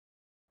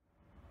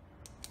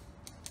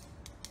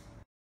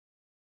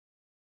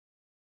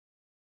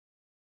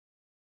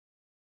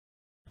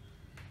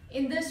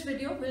In this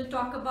video, we'll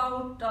talk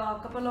about a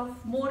couple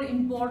of more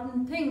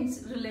important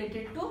things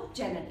related to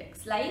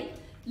genetics, like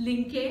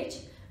linkage.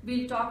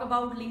 We'll talk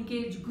about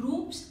linkage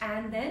groups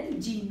and then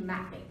gene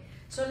mapping.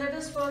 So let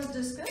us first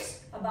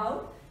discuss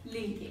about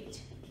linkage.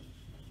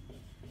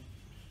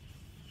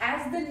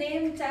 As the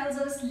name tells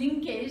us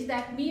linkage,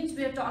 that means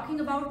we are talking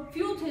about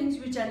few things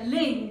which are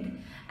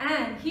linked,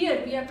 and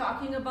here we are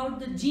talking about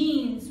the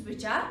genes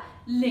which are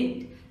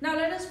linked. Now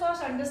let us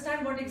first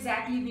understand what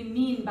exactly we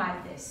mean by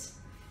this.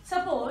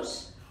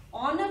 Suppose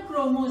on a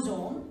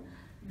chromosome,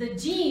 the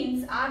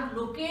genes are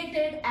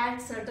located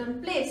at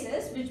certain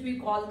places which we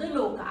call the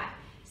loci.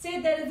 Say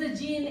there is a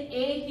gene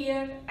A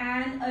here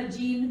and a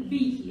gene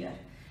B here,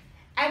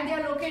 and they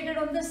are located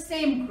on the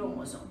same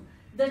chromosome.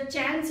 The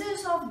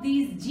chances of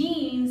these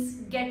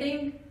genes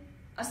getting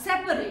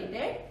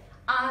separated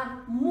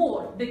are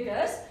more,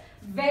 because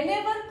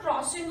whenever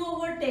crossing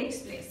over takes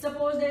place,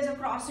 suppose there is a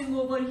crossing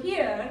over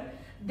here,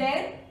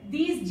 then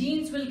these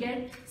genes will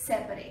get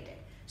separated.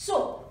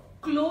 So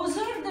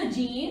closer the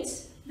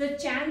genes, the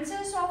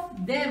chances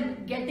of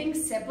them getting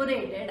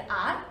separated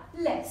are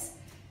less.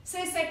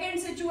 Say second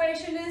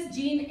situation is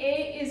gene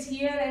A is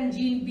here and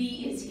gene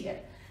B is here.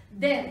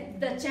 Then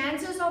the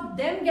chances of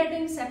them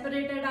getting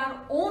separated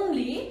are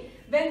only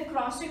when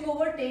crossing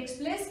over takes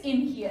place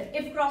in here.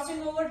 If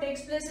crossing over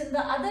takes place in the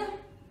other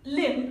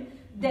limb,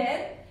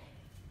 then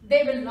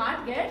they will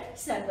not get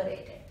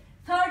separated.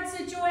 Third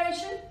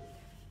situation,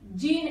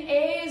 gene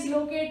A is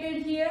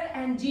located here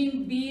and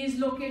gene B is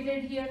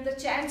located here. The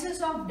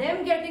chances of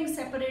them getting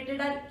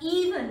separated are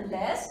even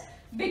less,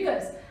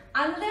 because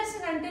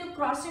unless and until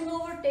crossing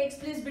over takes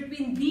place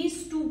between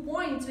these 2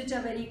 points which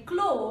are very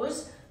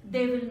close,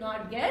 they will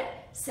not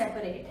get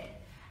separated.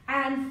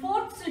 And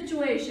fourth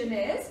situation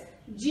is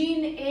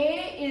gene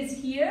A is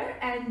here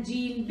and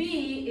gene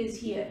B is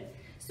here.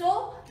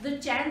 So the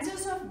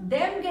chances of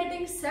them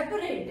getting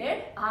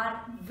separated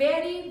are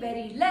very,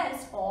 very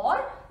less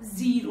or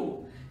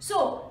zero.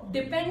 So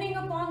depending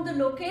upon the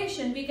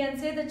location, we can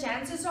say the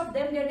chances of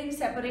them getting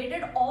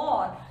separated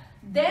or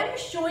them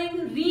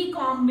showing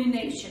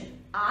recombination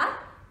are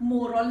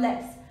more or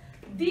less.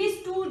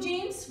 These two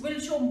genes will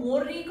show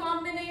more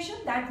recombination.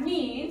 That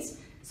means,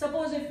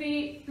 suppose if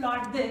we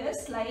plot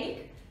this,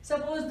 like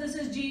suppose this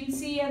is gene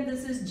C and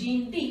this is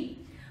gene D.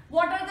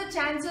 What are the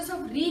chances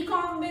of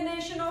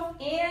recombination of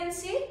A and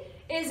C?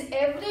 Is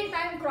every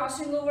time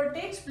crossing over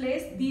takes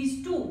place,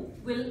 these two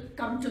will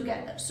come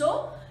together.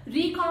 So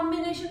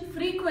recombination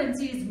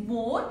frequency is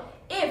more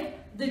if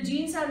the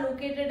genes are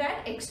located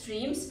at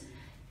extremes.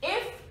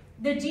 If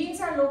the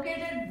genes are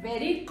located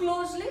very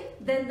closely,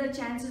 then the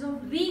chances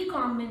of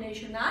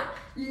recombination are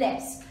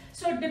less.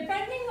 So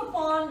depending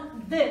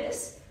upon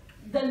this,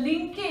 the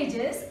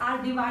linkages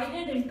are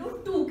divided into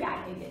two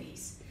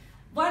categories.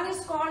 One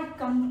is called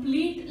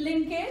complete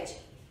linkage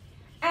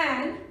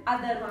and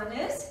other one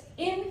is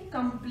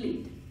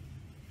incomplete.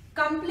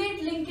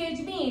 Complete linkage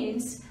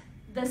means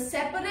the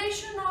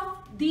separation of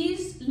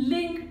these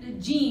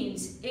linked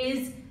genes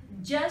is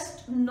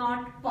just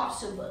not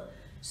possible.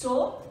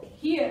 So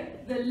here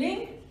the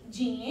linked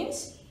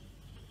genes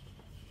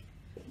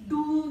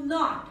do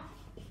not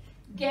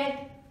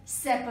get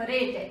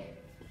separated.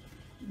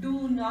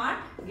 Do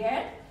not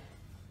get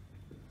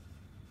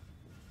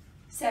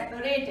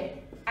separated.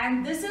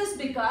 And this is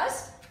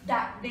because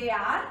that they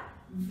are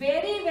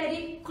very,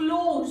 very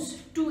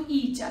close to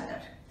each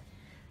other.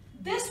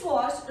 This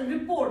was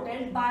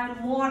reported by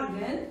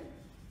Morgan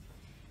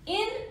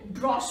in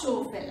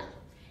Drosophila.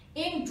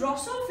 In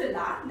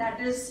Drosophila, that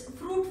is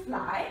fruit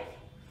fly,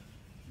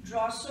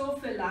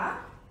 Drosophila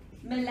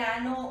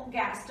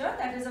melanogaster,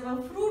 that is our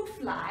fruit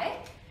fly,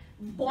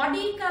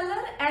 body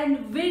color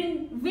and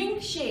wing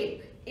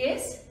shape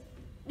is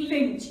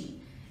linked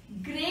gene.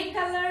 Gray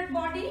colored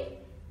body,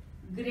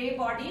 gray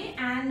body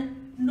and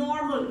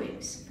normal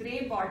wings.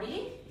 Gray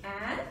body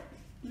and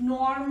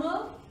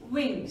normal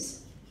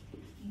wings.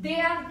 They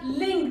are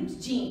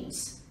linked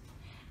genes.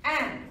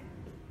 And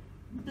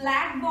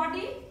black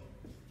body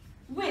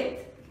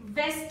with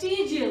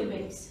vestigial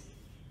wings.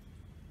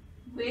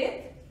 With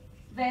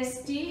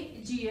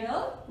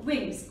vestigial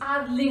wings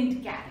are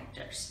linked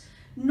characters.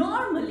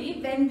 Normally,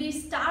 when we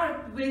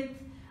start with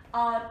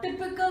a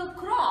typical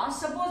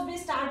cross, suppose we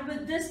start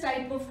with this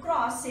type of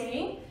cross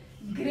saying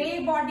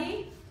gray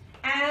body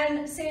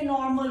and say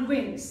normal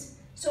wings.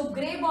 So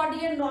gray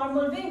body and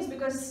normal wings,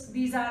 because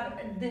these are,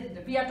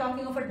 we are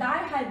talking of a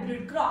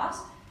dihybrid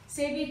cross,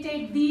 say we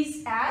take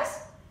these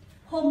as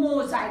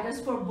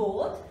homozygous for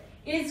both,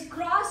 is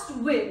crossed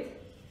with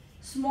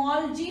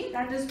small g,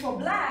 that is for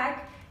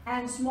black,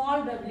 and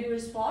small w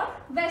is for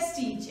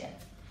vestigial.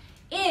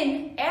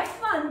 In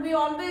F1, we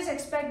always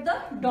expect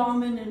the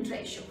dominant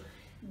ratio.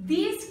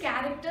 These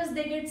characters,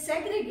 they get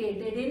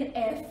segregated in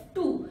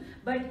F2.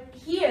 But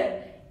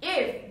here,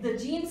 if the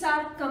genes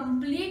are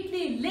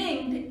completely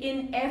linked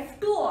in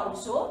F2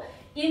 also,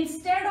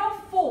 instead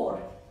of 4,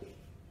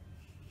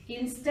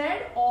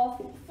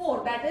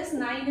 that is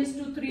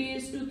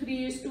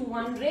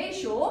 9:3:3:1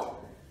 ratio,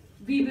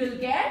 we will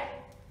get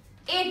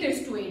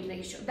 8:8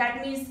 ratio.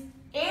 That means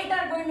 8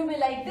 are going to be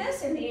like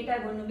this and 8 are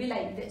going to be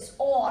like this.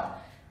 Or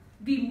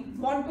we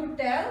want to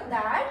tell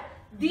that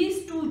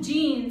these two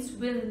genes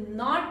will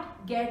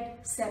not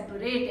get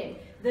separated.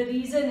 The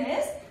reason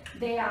is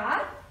they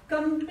are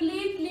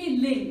completely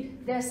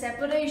linked. Their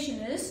separation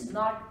is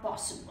not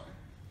possible.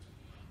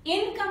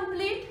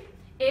 Incomplete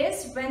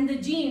is when the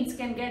genes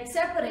can get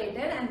separated,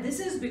 and this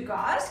is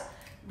because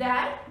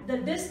that the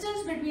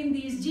distance between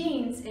these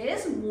genes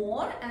is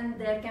more and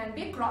there can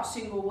be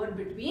crossing over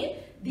between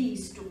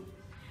these two.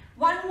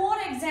 One more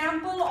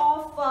example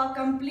of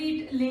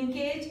complete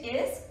linkage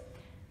is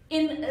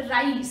in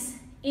rice.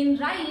 In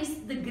rice,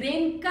 the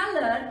grain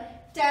color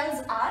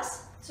tells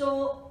us,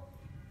 so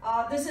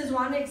this is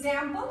one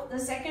example. The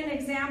second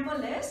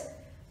example is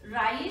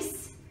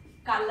rice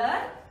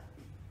color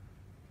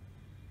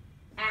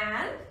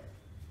and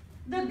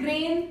the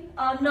grain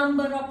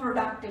number of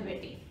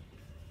productivity.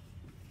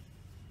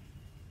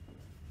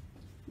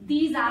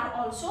 These are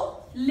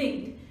also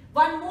linked.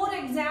 One more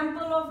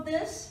example of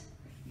this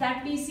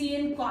that we see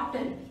in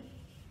cotton.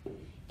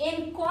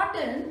 In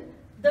cotton,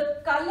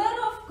 the color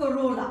of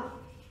corolla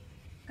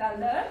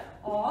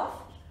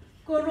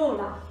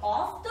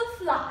of the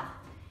flower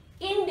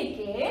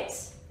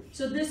indicates,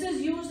 so this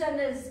is used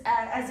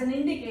as an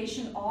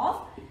indication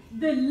of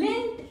the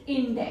lint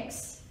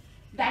index.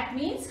 That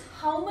means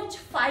how much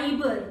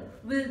fiber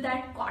will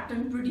that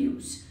cotton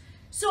produce.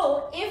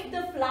 So if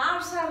the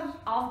flowers are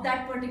of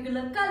that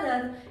particular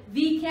color,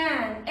 we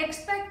can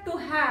expect to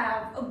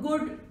have a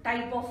good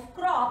type of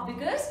crop,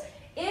 because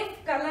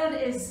if color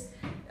is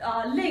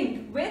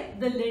linked with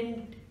the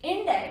lint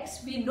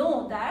index, we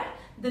know that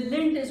the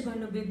lint is going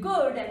to be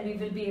good and we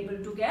will be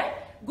able to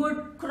get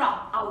good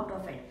crop out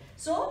of it.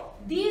 So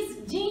these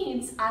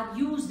genes are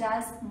used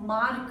as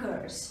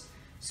markers.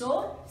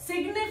 So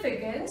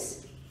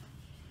significance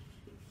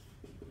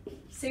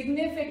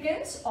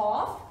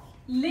of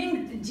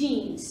linked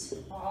genes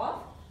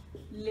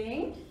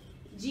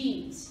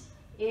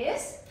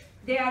is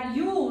they are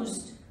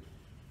used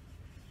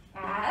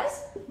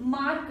as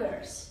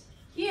markers.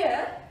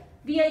 Here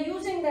we are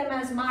using them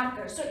as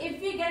markers. So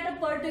if we get a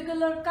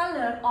particular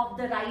color of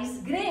the rice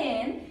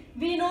grain,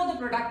 we know the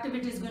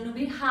productivity is going to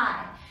be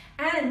high.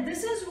 And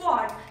this is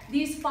what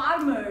these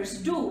farmers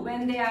do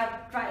when they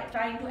are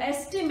trying to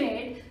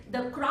estimate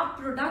the crop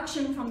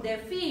production from their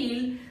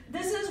field.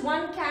 This is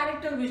one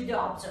character which they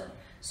observe.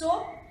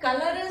 So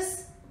color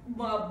is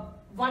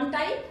one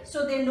type,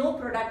 so they know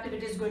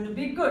productivity is going to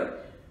be good.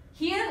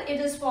 Here it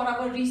is for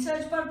our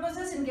research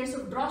purposes in case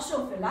of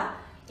Drosophila.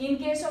 In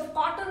case of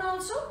cotton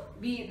also,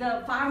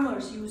 the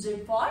farmers use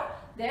it for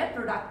their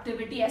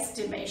productivity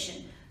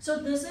estimation. So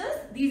these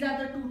are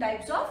the two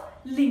types of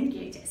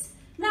linkages.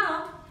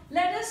 Now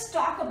let us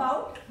talk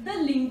about the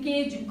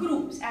linkage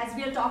groups. As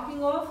we are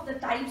talking of the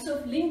types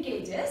of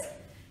linkages,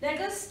 let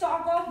us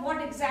talk of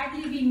what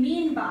exactly we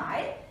mean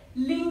by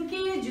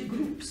linkage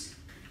groups.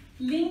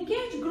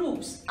 Linkage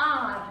groups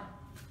are,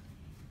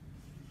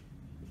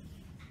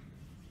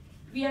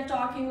 we are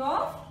talking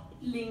of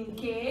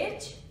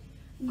linkage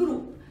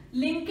group.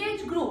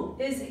 Linkage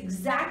group is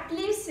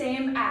exactly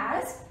same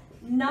as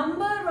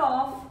number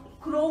of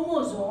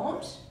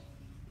chromosomes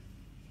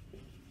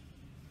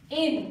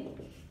in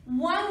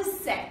one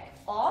set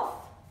of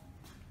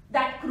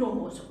that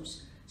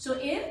chromosomes. So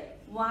in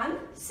one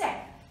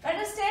set. Let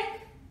us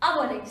take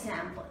our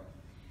example.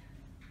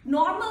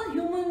 Normal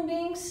human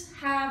beings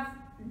have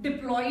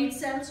diploid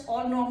cells.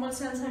 All normal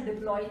cells are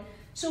diploid.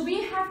 So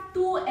we have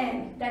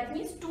 2n, that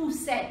means 2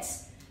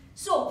 sets.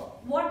 So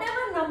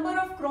whatever number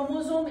of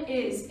chromosome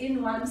is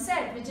in one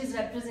set, which is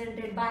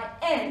represented by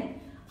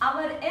n,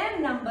 our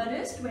n number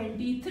is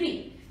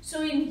 23.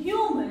 So in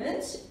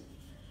humans,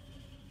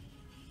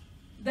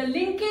 the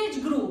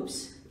linkage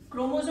groups,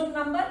 chromosome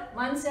number,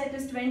 one set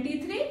is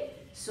 23.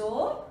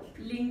 So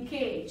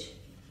linkage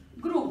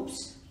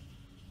groups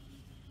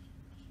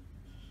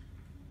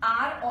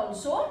are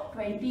also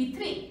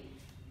 23.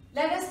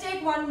 Let us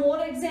take one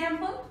more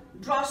example,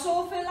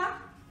 Drosophila.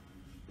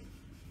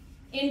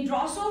 In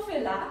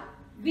Drosophila,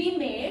 we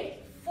made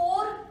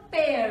 4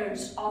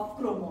 pairs of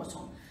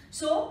chromosome.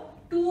 So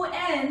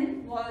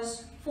 2n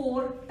was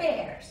 4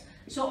 pairs.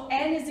 So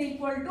n is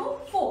equal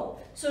to 4.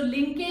 So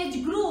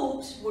linkage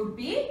groups would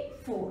be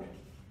 4.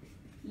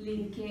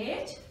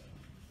 Linkage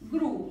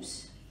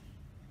groups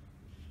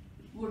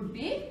would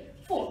be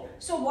 4.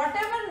 So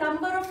whatever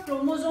number of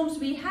chromosomes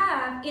we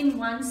have in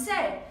one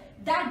set,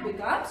 that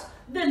becomes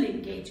the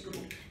linkage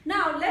group.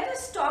 Now let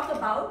us talk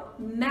about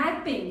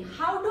mapping.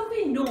 How do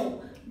we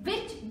know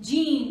which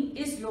gene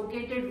is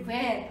located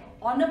where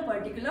on a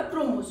particular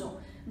chromosome,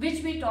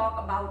 which we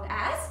talk about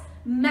as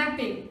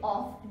mapping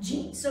of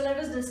genes. So let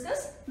us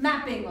discuss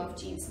mapping of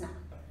genes now.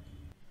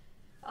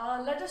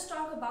 Let us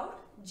talk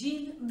about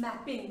gene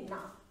mapping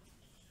now.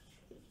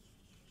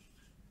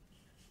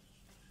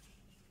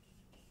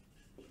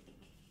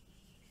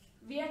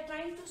 We are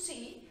trying to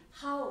see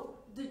how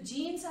the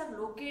genes are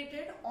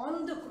located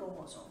on the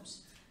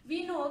chromosomes.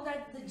 We know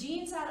that the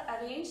genes are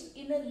arranged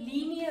in a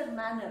linear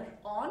manner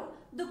on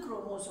the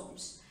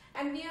chromosomes,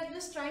 and we are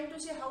just trying to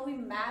say how we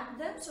map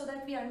them so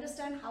that we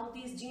understand how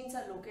these genes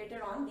are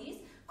located on these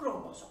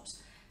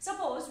chromosomes.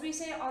 Suppose we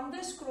say on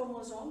this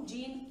chromosome,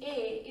 gene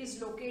A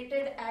is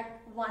located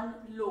at one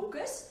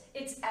locus,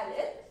 its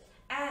allele,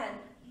 and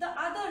the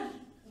other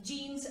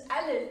gene's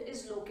allele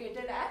is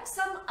located at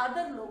some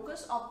other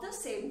locus of the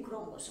same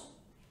chromosome.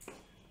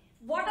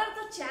 What are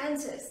the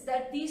chances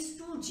that these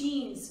two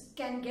genes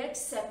can get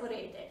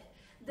separated?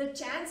 The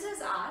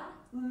chances are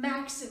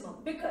maximum,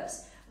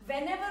 because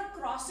whenever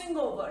crossing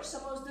over,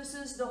 suppose this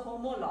is the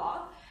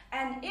homolog,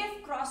 and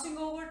if crossing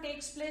over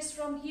takes place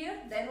from here,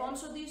 then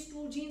also these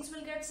two genes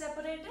will get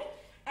separated.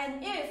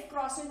 And if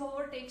crossing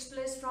over takes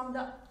place from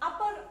the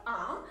upper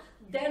arm,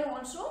 then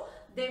also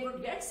they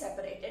would get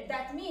separated.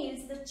 That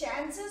means the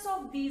chances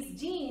of these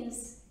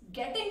genes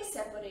getting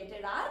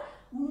separated are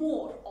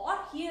more, or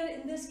here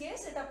in this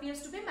case it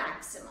appears to be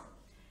maximum.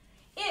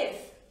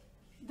 If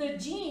the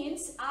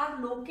genes are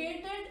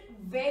located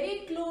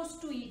very close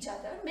to each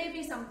other,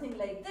 maybe something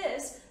like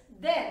this,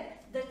 then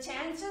the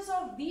chances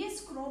of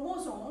these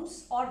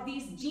chromosomes or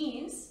these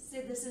genes,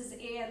 say this is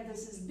A and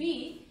this is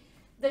B,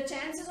 the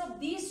chances of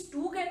these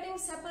two getting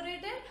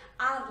separated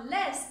are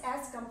less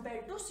as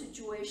compared to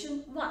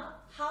situation 1.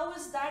 How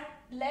is that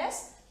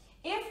less?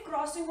 If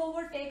crossing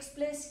over takes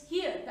place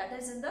here, that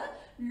is in the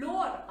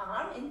lower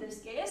arm in this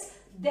case,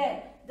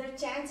 then the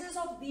chances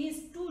of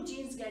these two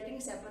genes getting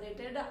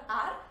separated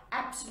are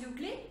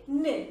absolutely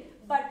nil.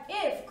 But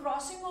if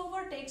crossing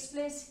over takes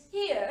place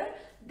here,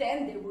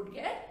 then they would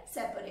get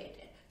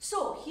separated.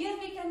 So here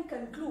we can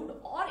conclude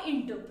or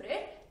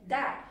interpret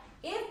that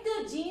if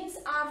the genes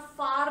are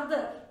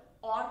farther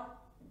or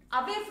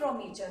away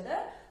from each other,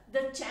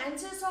 the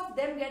chances of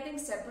them getting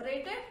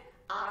separated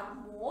are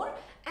more,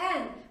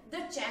 and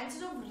the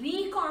chances of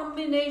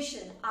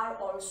recombination are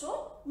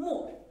also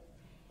more.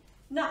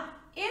 Now,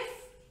 if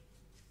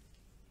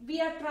we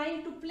are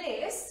trying to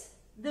place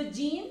the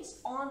genes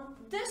on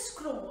this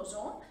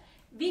chromosome,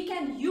 we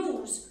can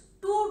use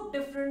two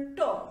different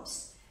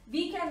terms.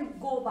 We can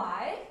go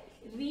by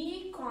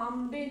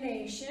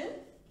recombination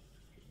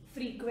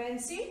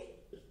frequency,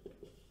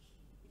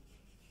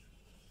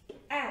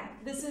 and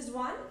this is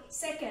one.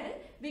 Second,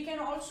 we can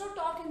also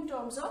talk in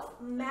terms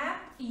of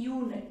map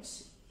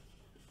units.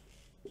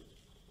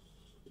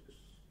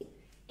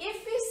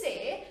 If we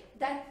say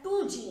that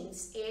two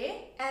genes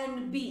A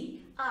and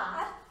B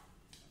are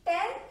 10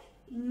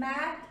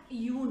 map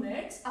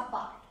units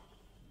apart,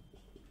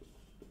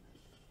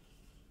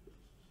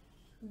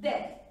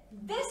 then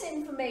this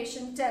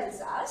information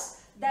tells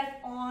us that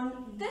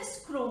on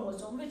this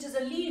chromosome, which is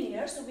a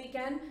linear, so we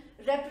can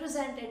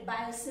represent it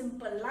by a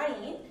simple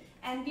line,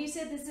 and we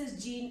say this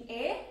is gene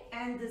A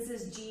and this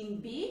is gene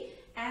B,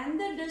 and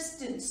the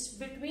distance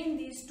between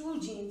these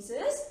two genes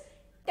is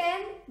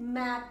 10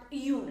 map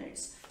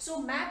units.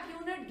 So map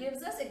unit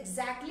gives us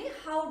exactly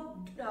how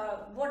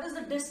what is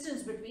the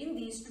distance between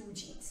these two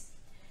genes.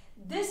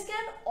 This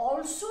can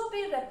also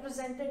be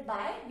represented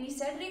by, we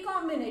said,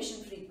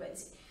 recombination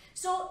frequency.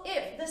 So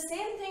if the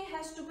same thing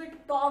has to be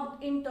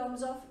talked in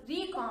terms of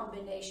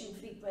recombination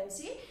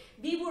frequency,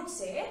 we would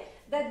say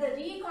that the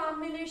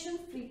recombination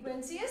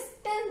frequency is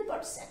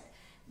 10%.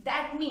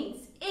 That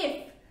means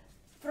if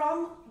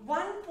from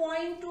one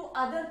point to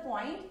other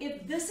point,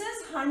 if this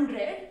is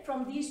 100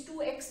 from these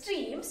two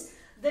extremes,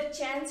 the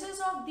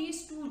chances of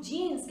these two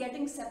genes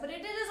getting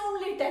separated is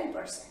only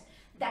 10%.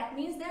 That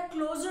means they are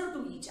closer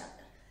to each other.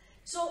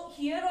 So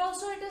here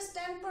also it is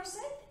 10%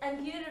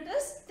 and here it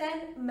is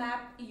 10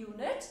 map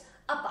units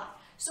apart.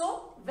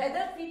 So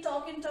whether we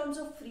talk in terms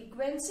of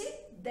frequency,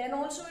 then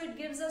also it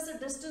gives us a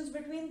distance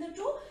between the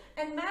two,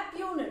 and map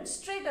units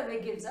straight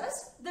away gives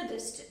us the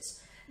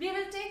distance. We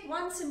will take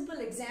one simple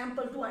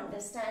example to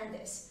understand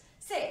this.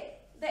 Say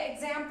the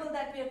example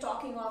that we are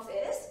talking of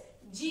is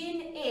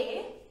gene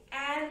A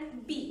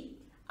and B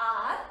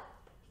are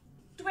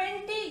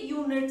 20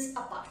 units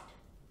apart.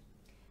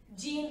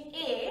 Gene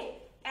A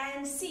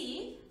and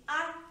C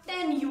are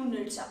 10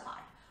 units apart.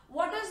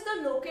 What is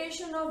the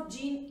location of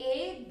gene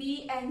A,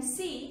 B and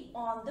C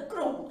on the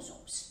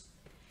chromosomes?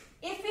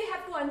 If we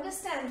have to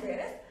understand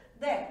this,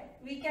 then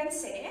we can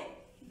say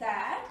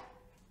that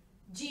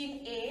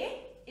gene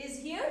A is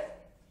here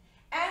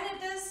and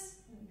it is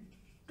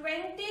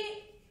 20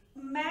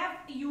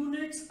 map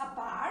units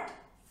apart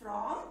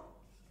from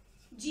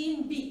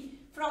gene B,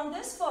 from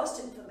this first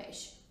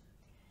information.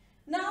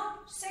 Now,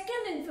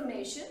 second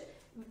information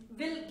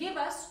will give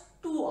us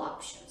two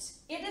options.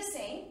 It is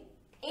saying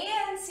A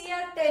and C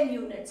are 10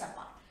 units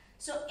apart.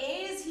 So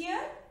A is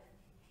here,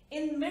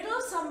 in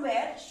middle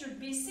somewhere should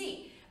be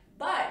C,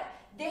 but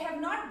they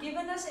have not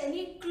given us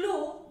any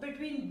clue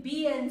between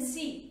B and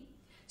C.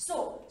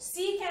 So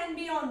C can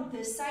be on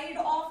this side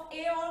of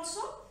A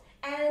also,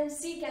 and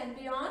C can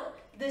be on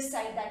this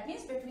side, that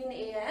means between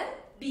A and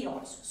B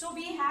also. So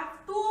we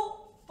have two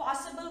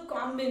possible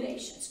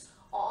combinations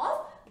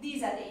of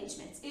these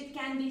arrangements. It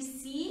can be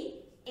C,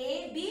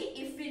 A, B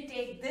if we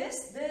take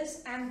this,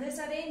 this and this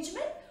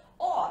arrangement,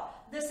 or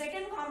the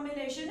second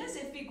combination is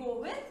if we go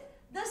with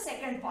the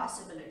second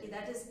possibility,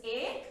 that is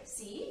A,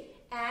 C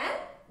and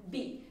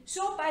B.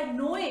 So by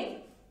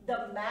knowing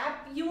the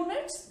map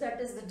units, that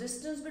is the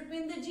distance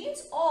between the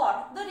genes,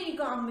 or the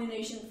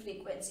recombination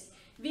frequency,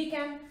 we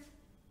can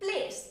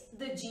place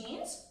the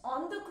genes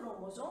on the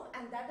chromosome,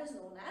 and that is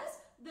known as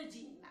the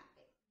gene map.